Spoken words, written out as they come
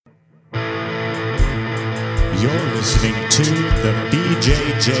You're listening to the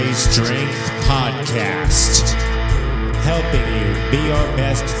BJJ Strength Podcast, helping you be your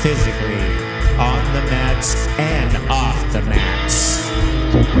best physically on the mats and off the mats.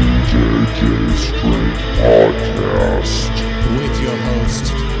 The BJJ Strength Podcast. With your host,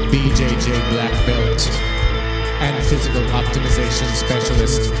 BJJ Black Belt, and physical optimization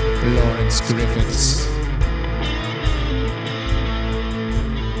specialist, Lawrence Griffiths.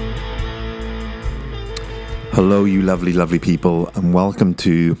 Hello, you lovely, lovely people, and welcome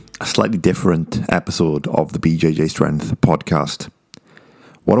to a slightly different episode of the BJJ Strength Podcast.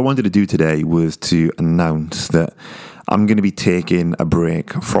 What I wanted to do today was to announce that I'm going to be taking a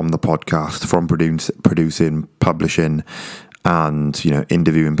break from the podcast, from producing, publishing, and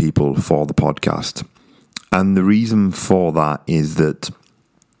interviewing people for the podcast. And the reason for that is that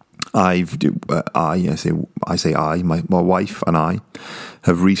my wife and I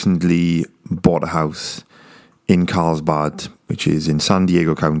have recently bought a house in Carlsbad, which is in San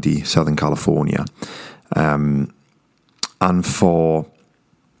Diego County, Southern California. And for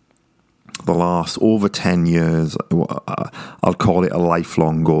the last over 10 years, I'll call it a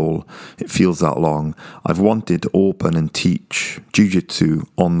lifelong goal. It feels that long. I've wanted to open and teach jiu-jitsu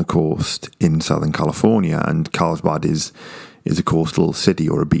on the coast in Southern California, and Carlsbad is a coastal city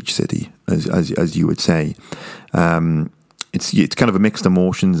or a beach city, as you would say. It's kind of a mixed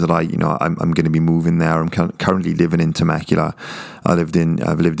emotions that I'm going to be moving there. I'm currently living in Temecula. I've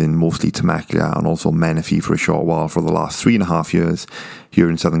lived in mostly Temecula and also Menifee for a short while for the last 3.5 years here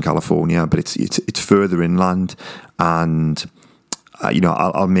in Southern California. But it's further inland, and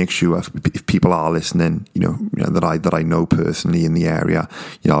I'll make sure if people are listening, that I know personally in the area,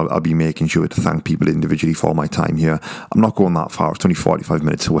 I'll be making sure to thank people individually for my time here. I'm not going that far. It's only 45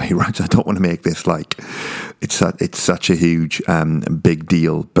 minutes away, right? I don't want to make this like it's such a huge big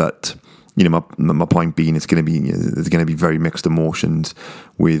deal, but my point being, there's going to be very mixed emotions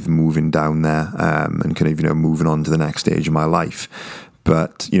with moving down there and kind of moving on to the next stage of my life.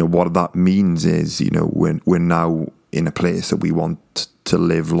 But what that means is we're now in a place that we want to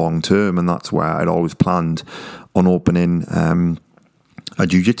live long term, and that's where I'd always planned on opening a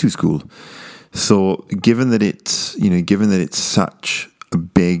jiu-jitsu school. So given that it's such a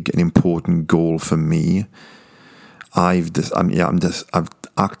big and important goal for me, I've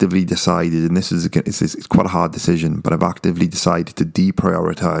actively decided, and it's quite a hard decision, but I've actively decided to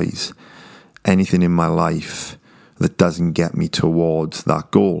deprioritize anything in my life that doesn't get me towards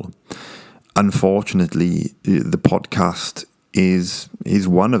that goal. Unfortunately, the podcast is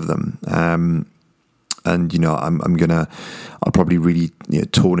one of them, and I'll probably really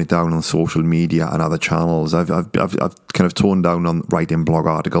tone it down on social media and other channels. I've kind of toned down on writing blog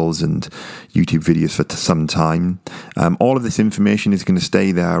articles and YouTube videos for some time. All of this information is going to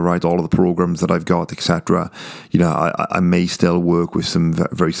stay there, right? All of the programs that I've got, etc. I may still work with some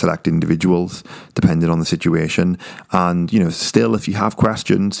very select individuals, depending on the situation. And still, if you have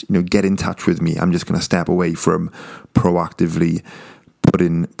questions, get in touch with me. I'm just going to step away from proactively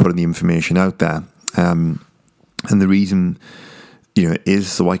putting the information out there. And the reason,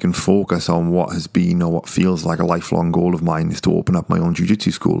 is so I can focus on what has been or what feels like a lifelong goal of mine, is to open up my own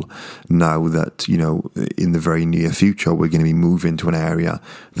jiu-jitsu school. Now that, in the very near future, we're going to be moving to an area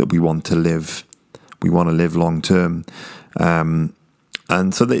that we want to live long term. And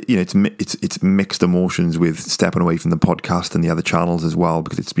so that, it's mixed emotions with stepping away from the podcast and the other channels as well,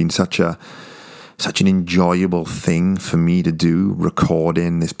 because it's been such an enjoyable thing for me to do,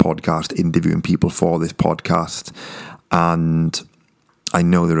 recording this podcast, interviewing people for this podcast. And I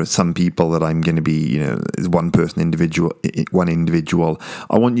know there are some people that I'm going to be, one individual.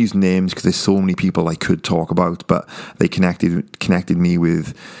 I won't use names because there's so many people I could talk about, but they connected me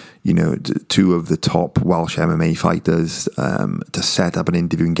with, two of the top Welsh MMA fighters to set up an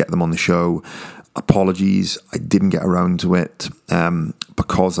interview and get them on the show. Apologies, I didn't get around to it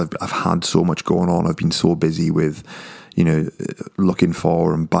because I've had so much going on. I've been so busy with looking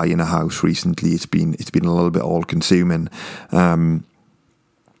for and buying a house recently. It's been a little bit all consuming.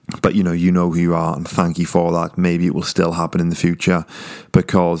 But you know who you are, and thank you for that. Maybe it will still happen in the future,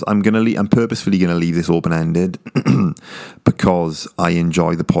 because I'm purposefully gonna leave this open ended because I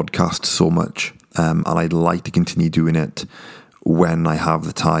enjoy the podcast so much, and I'd like to continue doing it when I have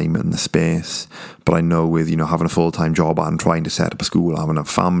the time and the space. But I know with having a full-time job and trying to set up a school, having a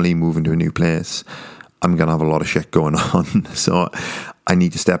family, moving to a new place, I'm gonna have a lot of shit going on. So I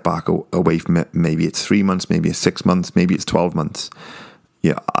need to step back away from it. Maybe it's 3 months, maybe it's 6 months, maybe it's 12 months.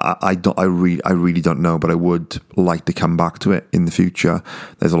 Yeah, I really don't know, but I would like to come back to it in the future.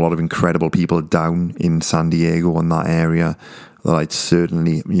 There's a lot of incredible people down in San Diego and that area that I'd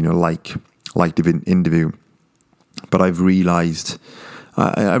certainly like to interview. But I've realised,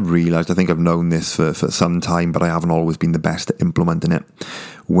 I think I've known this for some time, but I haven't always been the best at implementing it.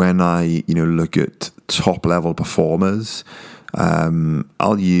 When I, look at top level performers, I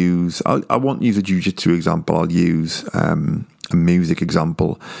won't use a jiu-jitsu example. I'll use a music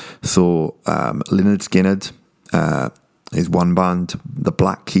example. So Lynyrd Skynyrd is one band. The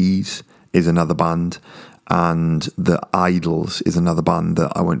Black Keys is another band. And the Idols is another band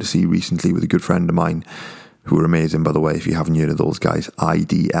that I went to see recently with a good friend of mine, who are amazing, by the way, if you haven't heard of those guys.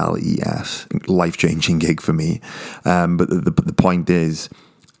 IDLES, life-changing gig for me. But the point is,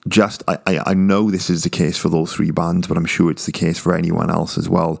 I know this is the case for those three bands, but I'm sure it's the case for anyone else as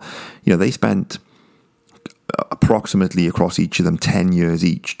well. They spent approximately across each of them 10 years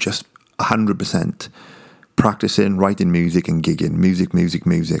each, just 100% practicing, writing music and gigging, music,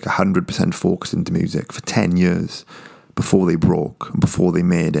 100% focused into music for 10 years before they broke, before they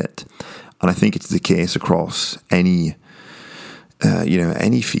made it. And I think it's the case across any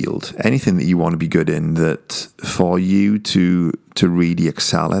field, anything that you want to be good in, that for you to really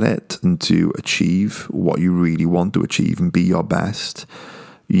excel at it and to achieve what you really want to achieve and be your best,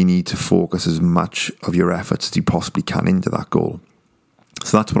 you need to focus as much of your efforts as you possibly can into that goal.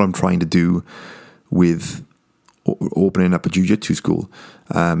 So that's what I'm trying to do with opening up a jiu-jitsu school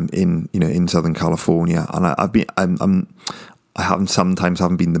in Southern California. And I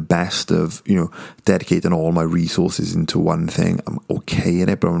haven't been the best of, dedicating all my resources into one thing. I'm okay at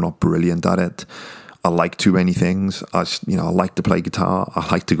it, but I'm not brilliant at it. I like too many things. I like to play guitar. I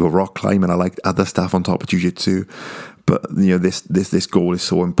like to go rock climbing. I like other stuff on top of jiu-jitsu. But, this goal is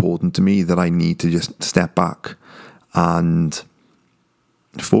so important to me that I need to just step back and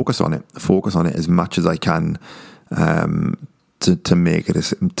focus on it as much as I can, to make it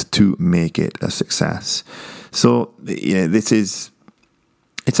a success. So it's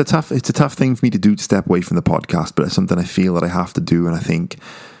a tough thing for me to do, to step away from the podcast, but it's something I feel that I have to do, and I think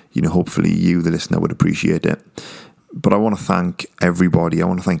hopefully you, the listener, would appreciate it. But I want to thank everybody. I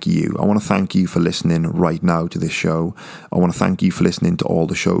want to thank you. I want to thank you for listening right now to this show. I want to thank you for listening to all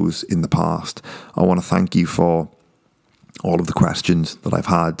the shows in the past. I want to thank you for all of the questions that I've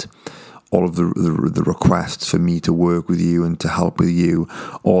had, all of the requests for me to work with you and to help with you,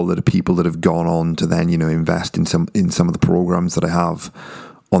 all of the people that have gone on to then, invest in some of the programs that I have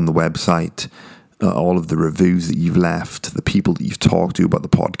on the website, all of the reviews that you've left, the people that you've talked to about the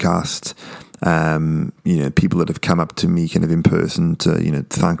podcast, people that have come up to me kind of in person to,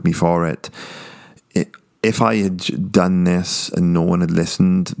 thank me for it. If I had done this and no one had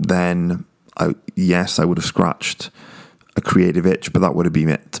listened, then I would have scratched a creative itch, but that would have been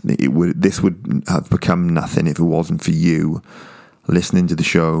it. This would have become nothing if it wasn't for you listening to the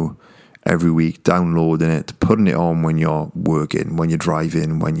show every week, downloading it, putting it on when you're working, when you're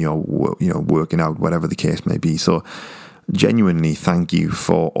driving, when you're working out, whatever the case may be. So genuinely thank you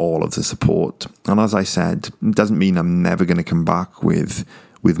for all of the support. And as I said, it doesn't mean I'm never going to come back with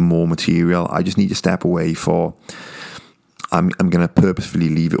more material. I just need to step away I'm going to purposefully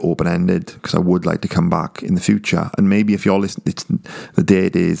leave it open-ended, because I would like to come back in the future. And maybe if you're listening, the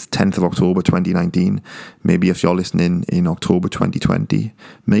date is 10th of October 2019. Maybe if you're listening in October 2020,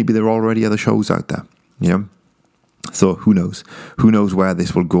 maybe there are already other shows out there, So who knows? Who knows where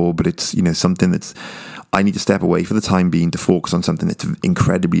this will go? But it's, something that's, I need to step away for the time being to focus on something that's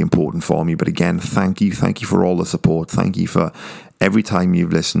incredibly important for me. But again, thank you for all the support. Thank you for every time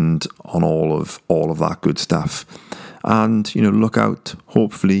you've listened on all of that good stuff. And, look out,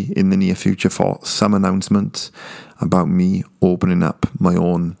 hopefully, in the near future for some announcements about me opening up my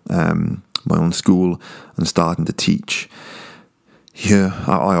own school and starting to teach. Yeah,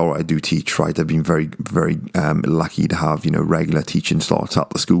 I do teach, right? I've been very, very lucky to have, regular teaching slots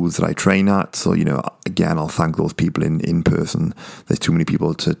at the schools that I train at. So, again, I'll thank those people in person. There's too many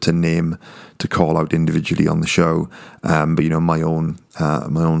people to name, to call out individually on the show. But, my own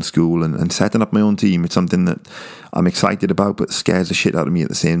school and setting up my own team, it's something that I'm excited about, but scares the shit out of me at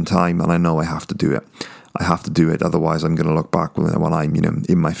the same time. And I know I have to do it. Otherwise I'm going to look back when I'm,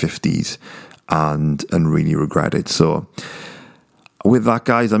 in my 50s and really regret it. So, with that,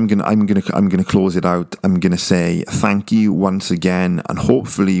 guys, I'm gonna close it out. I'm gonna say thank you once again, and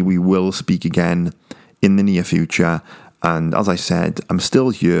hopefully we will speak again in the near future. And as I said, I'm still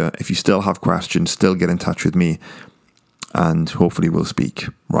here. If you still have questions, still get in touch with me, and hopefully we'll speak.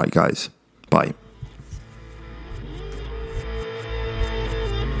 Right, guys. Bye.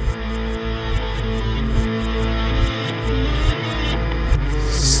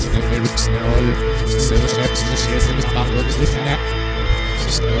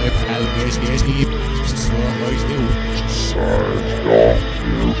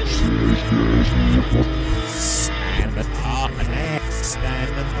 Side but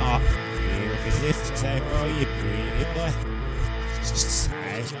standing up here as if to say, oh, you greedy boy.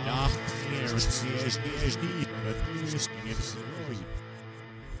 Say, not here, see, but